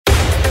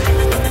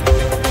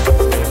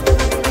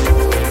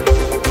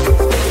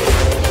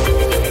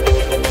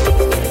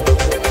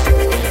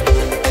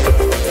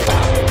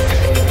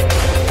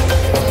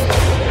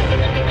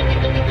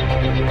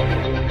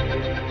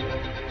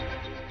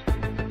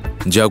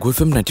জাগো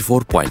FM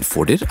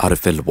 94.4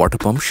 RFL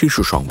ওয়াটারপাম্প শীর্ষ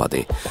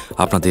সংবাদে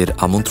আপনাদের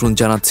আমন্ত্রণ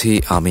জানাচ্ছি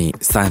আমি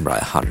সায়েম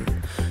রায়হান।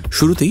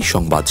 শুরুতেই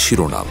সংবাদ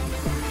শিরোনাম।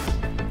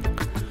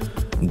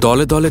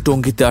 দলে দলে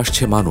টঙ্গীতে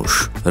আসছে মানুষ,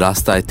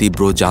 রাস্তায়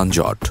তীব্র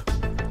যানজট।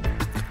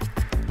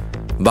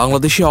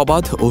 বাংলাদেশে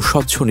অবাধ ও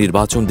স্বচ্ছ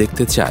নির্বাচন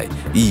দেখতে চায়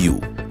ইইউ।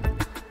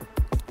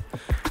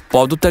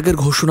 পদত্যাগের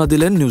ঘোষণা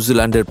দিলেন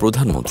নিউজিল্যান্ডের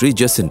প্রধানমন্ত্রী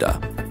জেসিন্ডা।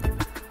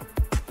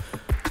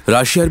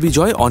 রাশিয়ার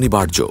বিজয়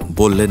অনিবার্য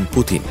বললেন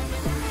পুতিন।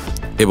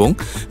 এবং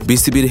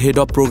বিসিবির হেড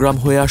অব প্রোগ্রাম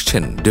হয়ে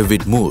আসছেন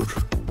ডেভিড মুর।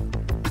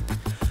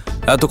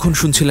 এতক্ষণ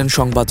শুনছিলেন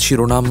সংবাদ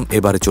শিরোনাম,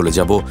 এবারে চলে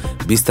যাব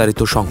বিস্তারিত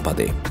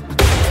সংবাদে।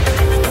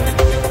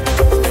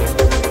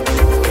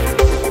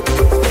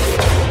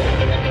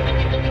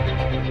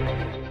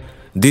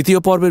 দ্বিতীয়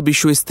পর্বের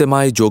বিশ্ব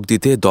ইজতেমায় যোগ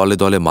দিতে দলে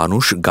দলে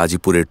মানুষ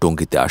গাজীপুরের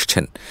টঙ্গীতে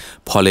আসছেন।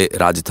 ফলে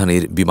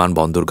রাজধানীর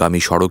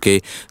বিমানবন্দরগামী সড়কে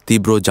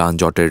তীব্র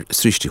যানজটের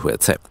সৃষ্টি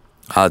হয়েছে।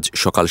 আজ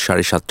সকাল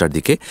 7:30টার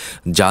দিকে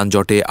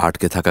যানজটে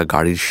আটকে থাকা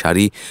গাড়ির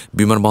সারি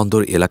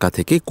বিমানবন্দর এলাকা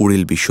থেকে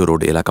কুড়িল বিশ্ব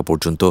রোড এলাকা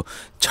পর্যন্ত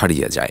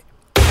ছাড়িয়ে যায়।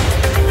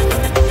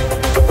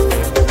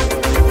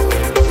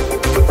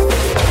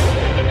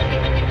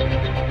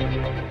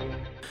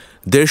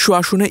 দেড়শো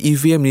আসনে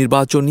ইভিএম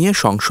নির্বাচন নিয়ে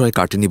সংশয়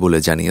কাটেনি বলে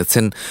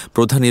জানিয়েছেন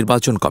প্রধান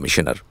নির্বাচন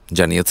কমিশনার।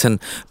 জানিয়েছেন,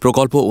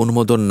 প্রকল্প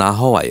অনুমোদন না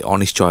হওয়ায়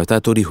অনিশ্চয়তা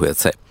তৈরি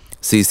হয়েছে।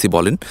 সিইসি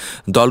বলেন,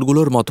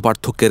 দলগুলোর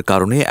মতপার্থক্যের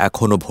কারণে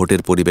এখনও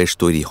ভোটের পরিবেশ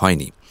তৈরি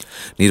হয়নি।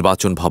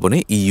 নির্বাচন ভবনে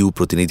ইইউ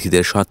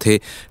প্রতিনিধিদের সাথে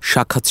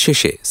সাক্ষাৎ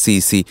শেষে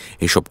সিইসি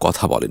এসব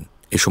কথা বলেন।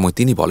 এ সময়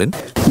তিনি বলেন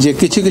যে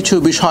কিছু কিছু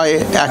বিষয়ে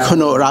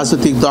এখনো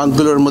রাজনৈতিক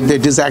দলগুলোর মধ্যে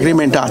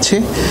ডিসএগ্রিমেন্ট আছে।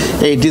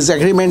 এই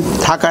ডিসএগ্রিমেন্ট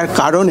থাকার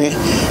কারণে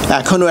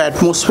এখনো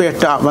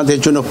অ্যাটমসফিয়ারটা আমাদের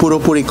জন্য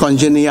পুরোপুরি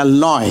কনজেনিয়াল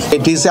নয়। এই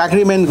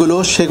ডিসএগ্রিমেন্টগুলো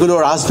সেগুলো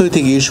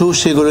রাজনৈতিক ইস্যু,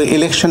 সেগুলো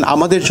ইলেকশন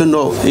আমাদের জন্য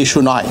ইস্যু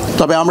নয়।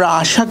 তবে আমরা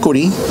আশা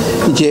করি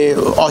যে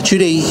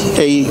অচিরেই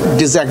এই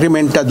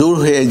ডিসএগ্রিমেন্টটা দূর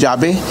হয়ে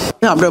যাবে।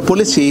 আমরা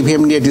বলেছি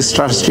ইভিএম নিয়ে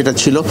ডিস্ট্রাস্ট যেটা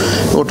ছিল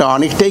ওটা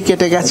অনেকটাই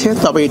কেটে গেছে।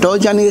 তবে এটাও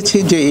জানিয়েছি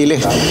যে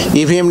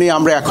ইভিএম নিয়ে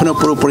আমরা এখনো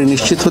পুরোপুরি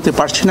নিশ্চিত হতে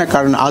পারছি না,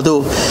 কারণ আদৌ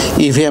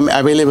ইভিএম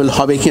অ্যাভেলেবেল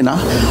হবে কিনা,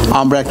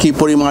 আমরা কি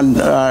পরিমাণ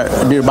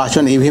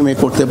নির্বাচন ইভিএমে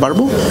করতে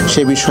পারবো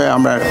সে বিষয়ে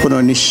আমরা কোনো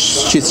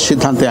নিশ্চিত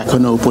সিদ্ধান্তে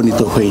এখনো উপনীত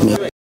হইনি।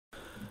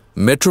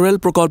 মেট্রো রেল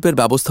প্রকল্পের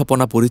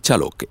ব্যবস্থাপনা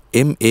পরিচালক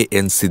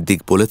MAN সিদ্দিক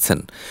বলেছেন,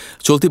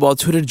 চলতি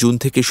বছরের জুন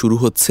থেকে শুরু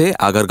হচ্ছে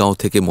আগারগাঁও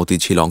থেকে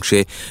মতিঝিল অংশে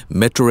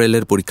মেট্রো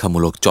রেলের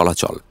পরীক্ষামূলক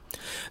চলাচল।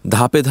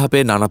 ধাপে ধাপে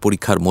নানা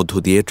পরীক্ষার মধ্য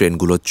দিয়ে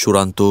ট্রেনগুলো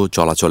চূড়ান্ত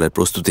চলাচলের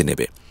প্রস্তুতি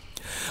নেবে।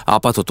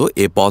 আপাতত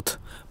এ পথ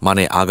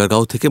মানে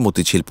আগারগাঁও থেকে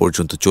মতিঝিল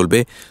পর্যন্ত চলবে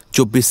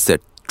 24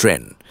 সেট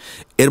ট্রেন।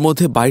 এর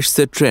মধ্যে 22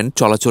 সেট ট্রেন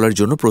চলাচলের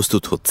জন্য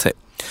প্রস্তুত হচ্ছে।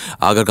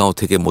 আগারগাঁও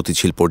থেকে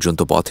মতিঝিল পর্যন্ত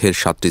পথের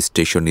 7টি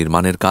স্টেশন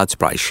নির্মাণের কাজ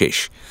প্রায় শেষ।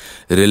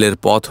 রেলের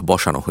পথ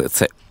বসানো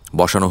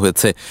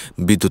হয়েছে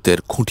বিদ্যুতের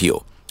খুঁটিও।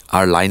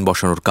 আর লাইন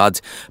বসানোর কাজ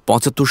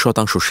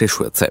 75% শেষ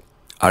হয়েছে।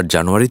 আর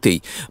জানুয়ারিতেই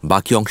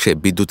বাকি অংশে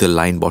বিদ্যুতের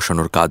লাইন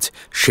বসানোর কাজ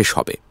শেষ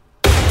হবে।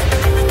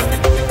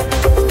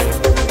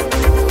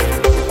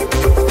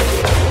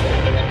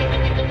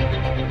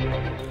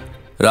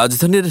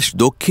 রাজধানীর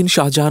দক্ষিণ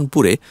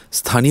শাহজাহানপুরে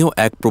স্থানীয়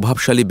এক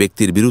প্রভাবশালী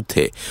ব্যক্তির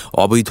বিরুদ্ধে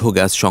অবৈধ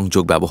গ্যাস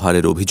সংযোগ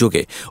ব্যবহারের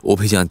অভিযোগে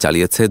অভিযান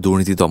চালিয়েছে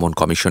দুর্নীতি দমন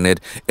কমিশনের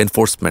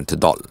এনফোর্সমেন্ট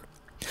দল।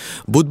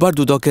 বুধবার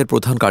দুদকের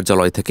প্রধান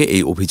কার্যালয় থেকে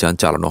এই অভিযান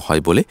চালানো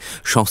হয় বলে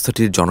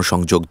সংস্থাটির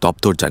জনসংযোগ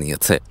দপ্তর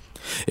জানিয়েছে।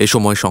 এ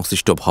সময়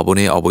সংশ্লিষ্ট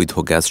ভবনে অবৈধ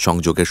গ্যাস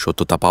সংযোগের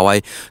সত্যতা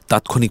পাওয়ায়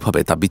তাৎক্ষণিকভাবে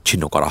তা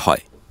বিচ্ছিন্ন করা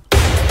হয়।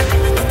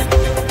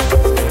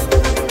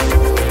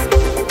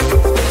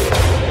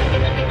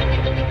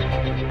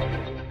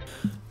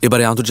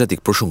 এবারে আন্তর্জাতিক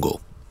প্রসঙ্গ।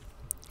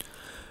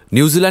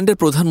 নিউজিল্যান্ডের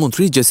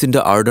প্রধানমন্ত্রী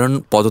জেসিন্ডা আর্ডার্ন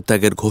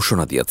পদত্যাগের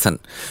ঘোষণা দিয়েছেন।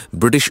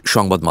 ব্রিটিশ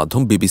সংবাদ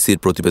মাধ্যম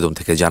বিবিসির প্রতিবেদন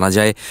থেকে জানা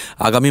যায়,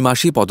 আগামী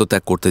মাসেই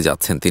পদত্যাগ করতে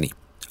যাচ্ছেন তিনি।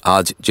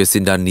 আজ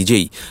জেসিন্ডা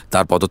নিজেই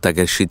তার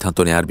পদত্যাগের সিদ্ধান্ত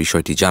নেয়ার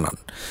বিষয়টি জানান।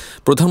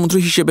 প্রধানমন্ত্রী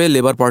হিসেবে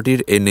লেবার পার্টির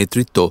এর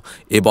নেতৃত্ব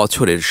এ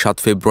বছরের 7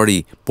 ফেব্রুয়ারি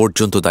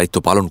পর্যন্ত দায়িত্ব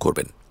পালন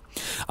করবেন।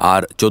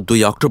 আর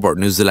 14 অক্টোবর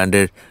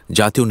নিউজিল্যান্ডের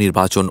জাতীয়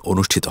নির্বাচন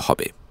অনুষ্ঠিত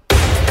হবে।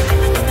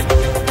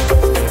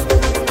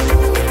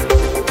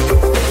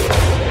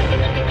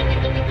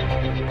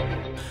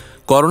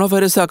 করোনা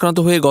ভাইরাসে আক্রান্ত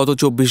হয়ে গত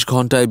 24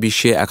 ঘণ্টায়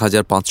বিশ্বে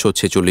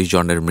 1546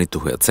 জনের মৃত্যু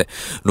হয়েছে।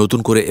 নতুন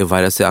করে এ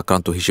ভাইরাসে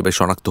আক্রান্ত হিসেবে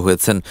শনাক্ত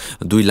হয়েছেন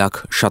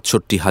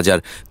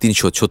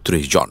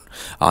 2,67,336 জন।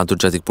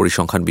 আন্তর্জাতিক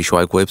পরিসংখ্যান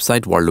বিষয়ক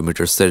ওয়েবসাইট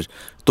ওয়ার্ল্ডোমিটার্সের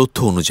তথ্য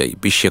অনুযায়ী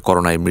বিশ্বে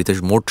করোনায় মৃতের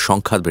মোট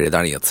সংখ্যা বেড়ে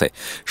দাঁড়িয়েছে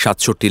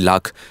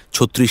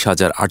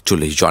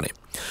 67,36,048 জনে।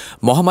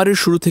 মহামারীর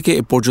শুরু থেকে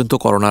এ পর্যন্ত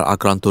করোনার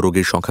আক্রান্ত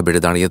রোগীর সংখ্যা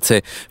বেড়ে দাঁড়িয়েছে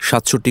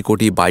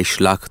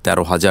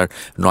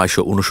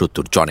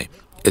 67,22,13,969 জনে।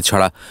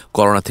 এছাড়া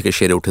করোনা থেকে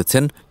সেরে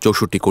উঠেছেন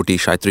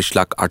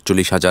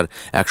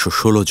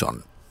 64,37,48,116 জন।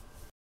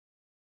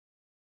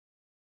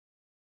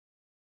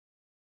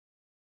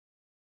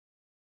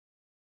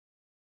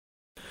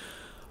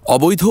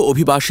 অবৈধ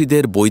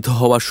অভিবাসীদের বৈধ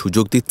হওয়ার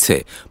সুযোগ দিচ্ছে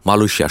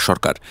মালয়েশিয়া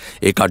সরকার।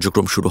 এই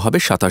কার্যক্রম শুরু হবে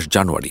 27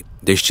 জানুয়ারি।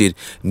 দেশটির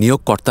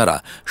নিয়োগকর্তারা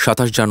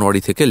 27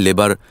 জানুয়ারি থেকে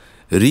লেবার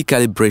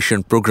রিক্যালিব্রেশন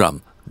প্রোগ্রাম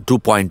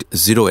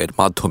 2.0 এর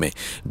মাধ্যমে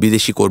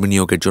বিদেশি কর্মী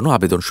নিয়োগের জন্য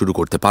আবেদন শুরু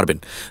করতে পারবেন।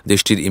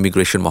 দেশটির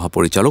ইমিগ্রেশন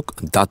মহাপরিচালক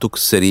দাতুক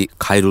সেরি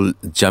খায়রুল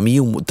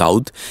জামিউ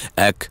দাউদ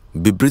এক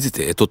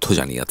বিবৃতিতে তথ্য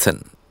জানিয়েছেন।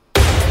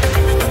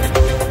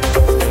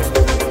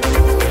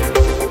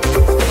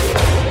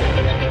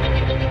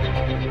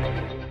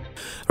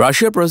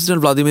 রাশিয়ার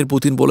প্রেসিডেন্ট ভ্লাদিমির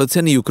পুতিন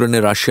বলেছেন, ইউক্রেনে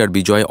রাশিয়ার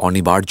বিজয়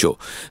অনিবার্য।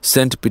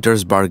 সেন্ট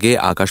পিটার্সবার্গে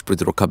আকাশ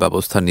প্রতিরক্ষা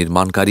ব্যবস্থা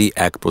নির্মাণকারী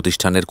এক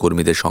প্রতিষ্ঠানের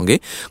কর্মীদের সঙ্গে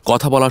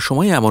কথা বলার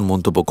সময় এমন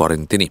মন্তব্য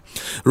করেন তিনি।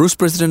 রুশ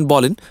প্রেসিডেন্ট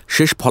বলেন,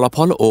 শেষ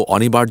ফলাফল ও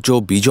অনিবার্য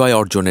বিজয়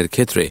অর্জনের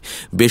ক্ষেত্রে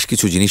বেশ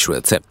কিছু জিনিস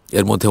রয়েছে।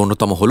 এর মধ্যে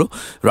অন্যতম হল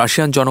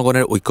রাশিয়ান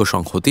জনগণের ঐক্য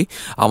সংহতি,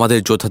 আমাদের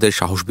যোদ্ধাদের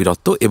সাহস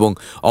বীরত্ব এবং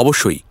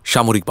অবশ্যই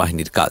সামরিক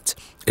বাহিনীর কাজ।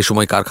 এ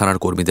সময়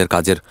কারখানার কর্মীদের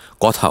কাজের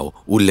কথাও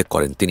উল্লেখ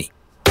করেন তিনি।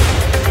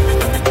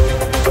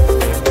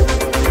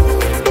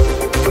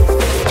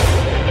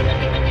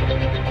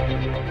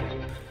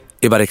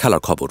 এবারে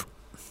খেলার খবর।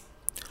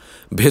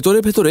 ভেতরে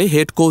ভেতরে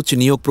হেড কোচ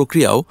নিয়োগ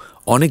প্রক্রিয়াও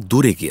অনেক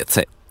দূর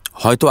এগিয়েছে।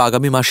 হয়তো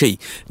আগামী মাসেই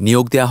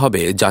নিয়োগ দেয়া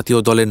হবে জাতীয়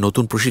দলের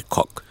নতুন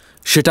প্রশিক্ষক।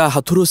 সেটা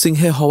হাথুরু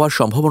সিংহে হওয়ার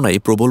সম্ভাবনাই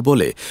প্রবল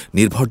বলে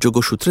নির্ভরযোগ্য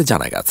সূত্রে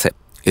জানা গেছে।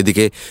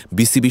 এদিকে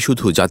বিসিবি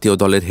শুধু জাতীয়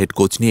দলের হেড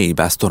কোচ নিয়েই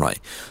ব্যস্ত নয়,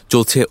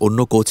 চলছে অন্য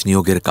কোচ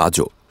নিয়োগের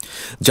কাজও।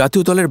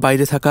 জাতীয় দলের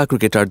বাইরে থাকা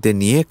ক্রিকেটারদের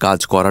নিয়ে কাজ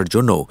করার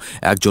জন্য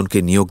একজনকে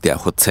নিয়োগ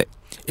দেওয়া হচ্ছে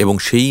এবং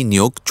সেই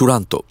নিয়োগ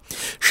চূড়ান্ত।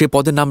 সে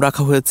পদের নাম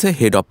রাখা হয়েছে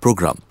head of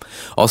programme.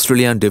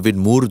 Australian David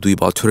মুর 2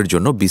 বছরের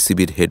জন্য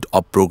বিসিবির হেড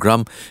অব প্রোগ্রাম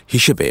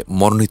হিসেবে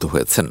মনোনীত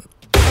হয়েছেন।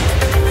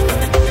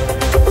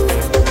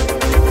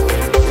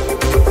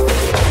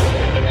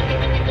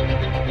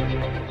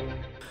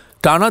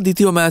 টানা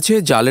দ্বিতীয় ম্যাচে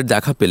জালের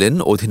দেখা পেলেন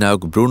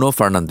অধিনায়ক ব্রুনো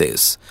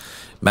ফার্নান্দেজ।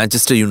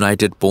 ম্যানচেস্টার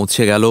ইউনাইটেড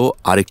পৌঁছে গেল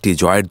আরেকটি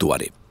জয়ের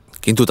দুয়ারে,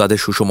 কিন্তু তাদের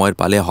সুসময়ের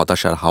পালে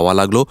হতাশার হাওয়া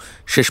লাগল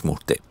শেষ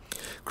মুহূর্তে।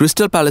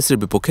 ক্রিস্টাল প্যালেসের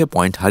বিপক্ষে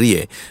পয়েন্ট হারিয়ে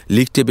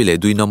লিগ টেবিলে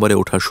 2 নম্বরে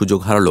ওঠার সুযোগ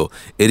হারাল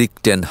এরিক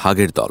টেন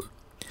হাগের দল।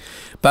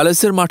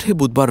 প্যালেসের মাঠে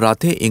বুধবার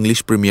রাতে ইংলিশ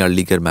প্রিমিয়ার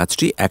লিগের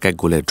ম্যাচটি 1-1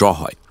 গোলে ড্র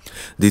হয়।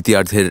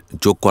 দ্বিতীয়ার্ধের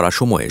যোগ করা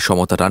সময়ে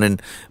সমতা টানেন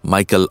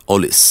মাইকেল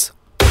ওলিস।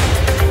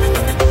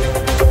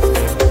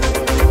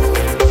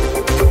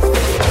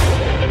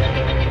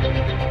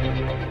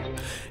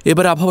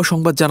 এবারে আবহাওয়া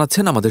সংবাদ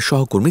জানাচ্ছেন আমাদের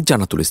সহকর্মী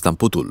জান্নাতুল ইসলাম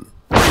পুতুল।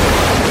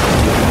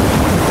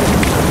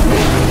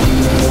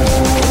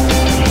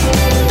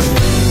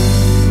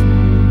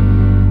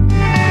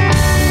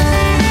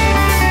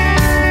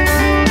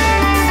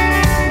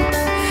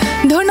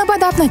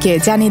 ধন্যবাদ আপনাকে।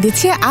 জানিয়ে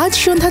দিচ্ছি আজ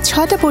সন্ধ্যা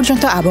 6টা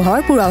পর্যন্ত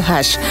আবহাওয়ার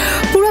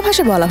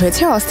পূর্বাভাসে বলা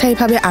হয়েছে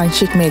অস্থায়ীভাবে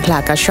আংশিক মেঘলা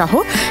আকাশ সহ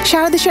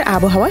সারা দেশের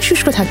আবহাওয়া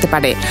শুষ্ক থাকতে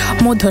পারে।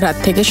 মধ্যরাত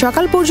থেকে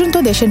সকাল পর্যন্ত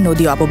দেশের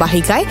নদী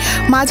অববাহিকায়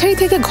মাঝারি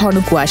থেকে ঘন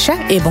কুয়াশা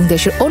এবং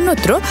দেশের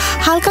অন্যত্র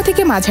হালকা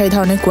থেকে মাঝারি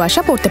ধরনের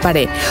কুয়াশা পড়তে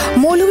পারে।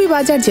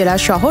 মৌলভীবাজার জেলা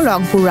সহ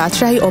রংপুর,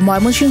 রাজশাহী ও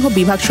ময়মনসিংহ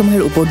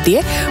বিভাগসমূহের উপর দিয়ে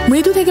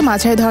মৃদু থেকে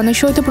মাঝারি ধরনের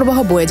শৈত্যপ্রবাহ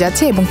বয়ে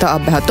যাচ্ছে এবং তা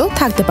অব্যাহত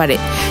থাকতে পারে।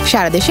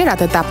 সারা দেশে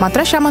রাতের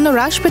তাপমাত্রা সামান্য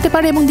হ্রাস পেতে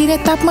পারে এবং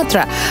দিনের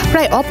তাপমাত্রা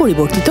প্রায়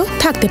অপরিবর্তিত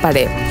থাকতে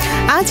পারে।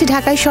 আজ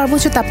ঢাকায়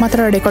সর্বোচ্চ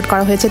তাপমাত্রা রেকর্ড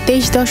করা হয়েছে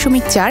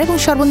 23.4 এবং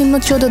সর্বনিম্ন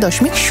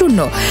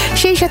 14.0।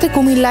 সেই সাথে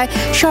কুমিল্লায়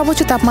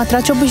সর্বোচ্চ তাপমাত্রা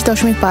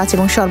 24.5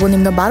 এবং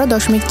সর্বনিম্ন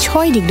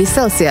 12.6 ডিগ্রি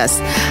সেলসিয়াস।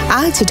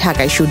 আজ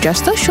ঢাকায়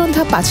সূর্যাস্ত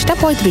সন্ধ্যা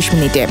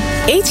 5:35।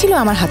 এই ছিল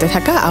আমার হাতে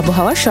থাকা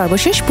আবহাওয়ার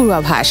সর্বশেষ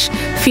পূর্বাভাস।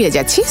 ফিরে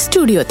যাচ্ছি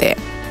স্টুডিওতে।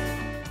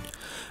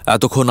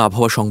 এতক্ষণ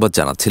আবহাওয়া সংবাদ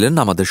জানাচ্ছিলেন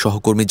আমাদের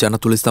সহকর্মী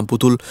জান্নাতুল ইসলাম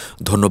পুতুল।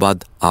 ধন্যবাদ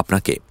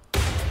আপনাকে।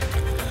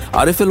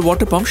 আরএফএল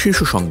ওয়াটার পাম্প শীর্ষ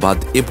সংবাদ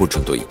এ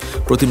পর্যন্তই।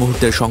 প্রতি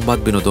মুহূর্তের সংবাদ,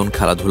 বিনোদন,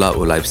 খেলাধুলা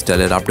ও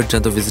লাইফস্টাইলের আপডেট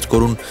জানতে ভিজিট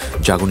করুন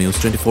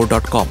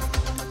jagonews24.com।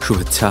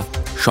 শুভেচ্ছা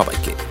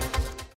সবাইকে।